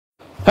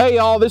Hey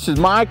y'all, this is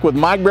Mike with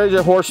Mike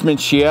Brasher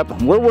Horsemanship.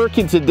 We're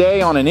working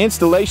today on an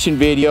installation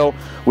video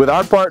with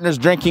our partners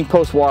Drinking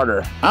Post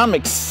Water. I'm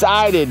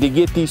excited to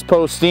get these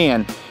posts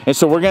in, and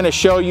so we're going to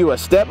show you a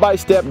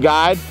step-by-step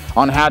guide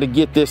on how to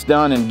get this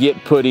done and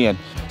get put in.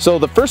 So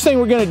the first thing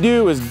we're going to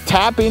do is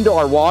tap into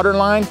our water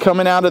line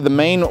coming out of the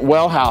main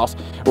well house.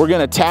 We're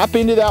going to tap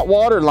into that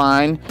water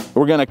line.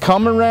 We're going to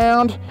come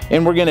around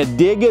and we're going to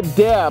dig a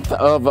depth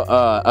of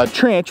a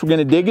trench. We're going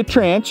to dig a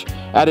trench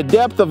at a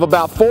depth of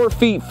about 4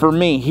 feet for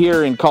me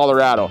here in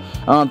Colorado.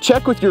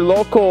 Check with your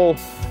local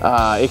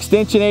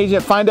extension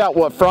agent, find out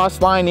what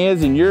frost line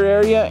is in your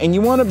area, and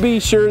you want to be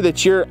sure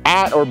that you're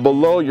at or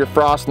below your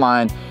frost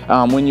line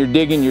when you're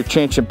digging your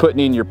trench and putting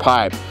in your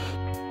pipe.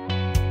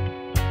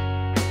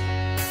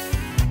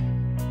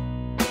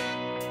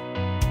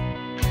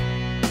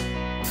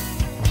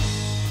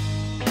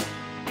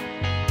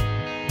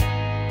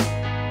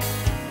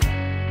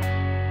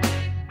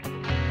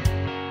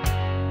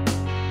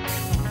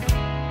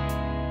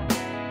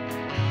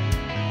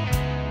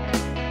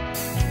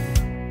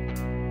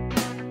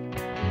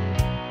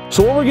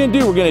 So what we're going to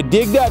do, we're going to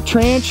dig that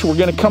trench, we're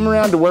going to come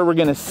around to where we're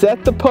going to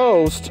set the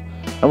post,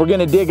 and we're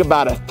going to dig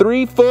about a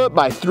 3 foot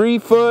by 3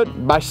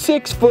 foot by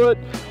 6 foot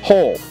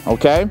hole,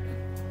 okay?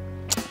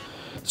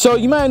 So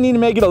you might need to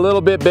make it a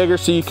little bit bigger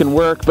so you can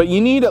work, but you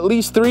need at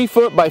least 3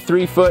 foot by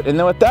 3 foot, and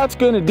then what that's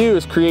going to do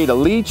is create a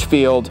leach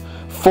field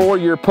for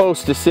your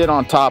post to sit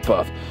on top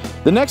of.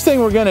 The next thing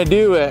we're going to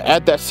do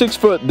at that 6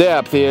 foot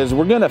depth is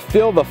we're going to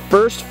fill the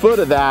first foot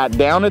of that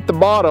down at the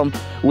bottom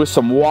with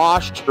some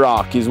washed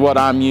rock is what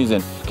I'm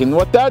using. And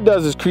what that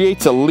does is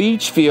creates a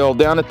leach field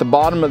down at the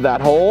bottom of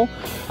that hole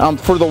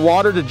for the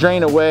water to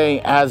drain away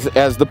as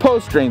the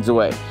post drains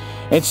away.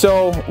 And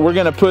so we're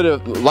going to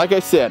put, like I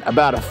said,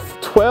 about a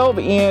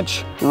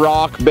 12-inch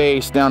rock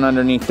base down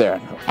underneath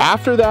there.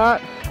 After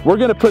that, we're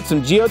going to put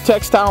some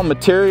geotextile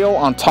material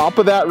on top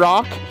of that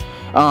rock.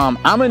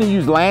 I'm going to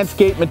use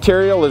landscape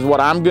material is what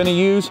I'm going to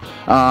use.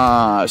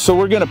 So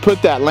we're going to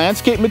put that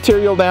landscape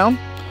material down.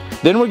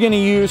 Then we're going to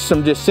use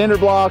some just cinder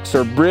blocks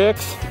or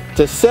bricks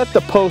to set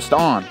the post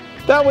on.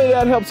 That way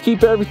that helps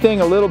keep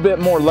everything a little bit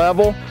more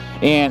level,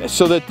 and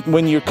so that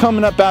when you're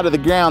coming up out of the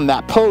ground,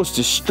 that post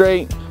is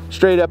straight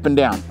up and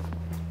down.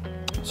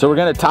 So we're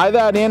going to tie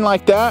that in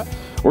like that.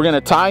 We're going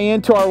to tie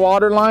into our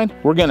water line.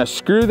 We're going to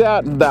screw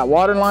that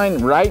water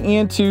line right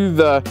into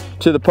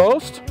the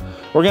post.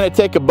 We're going to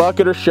take a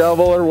bucket or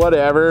shovel or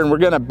whatever, and we're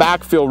going to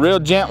backfill real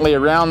gently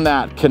around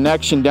that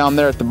connection down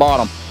there at the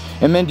bottom,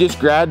 and then just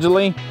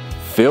gradually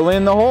fill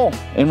in the hole.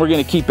 And we're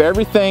going to keep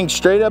everything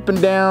straight up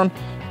and down,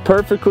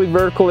 perfectly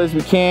vertical as we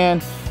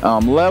can,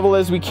 level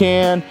as we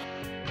can.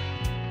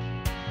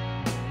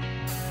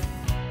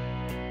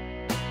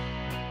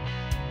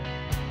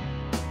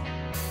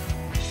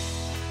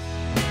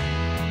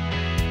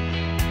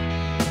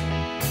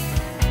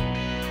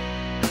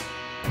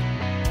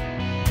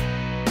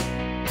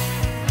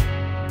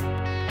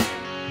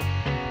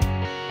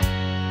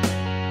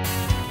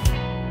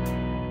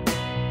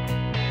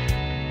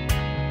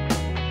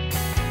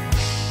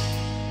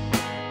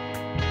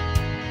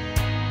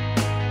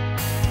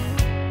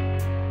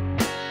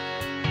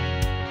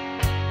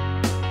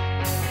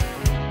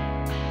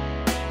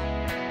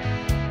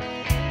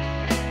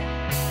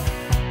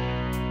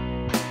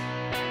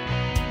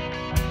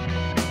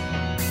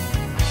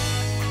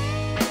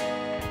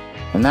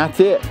 And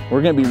that's it.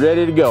 We're going to be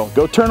ready to go.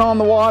 Go turn on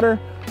the water.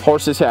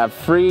 Horses have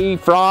free,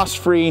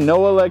 frost-free,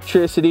 no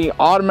electricity,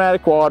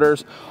 automatic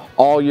waters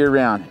all year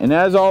round. And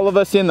as all of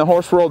us in the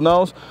horse world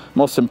knows,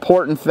 most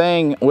important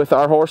thing with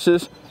our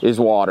horses is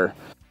water.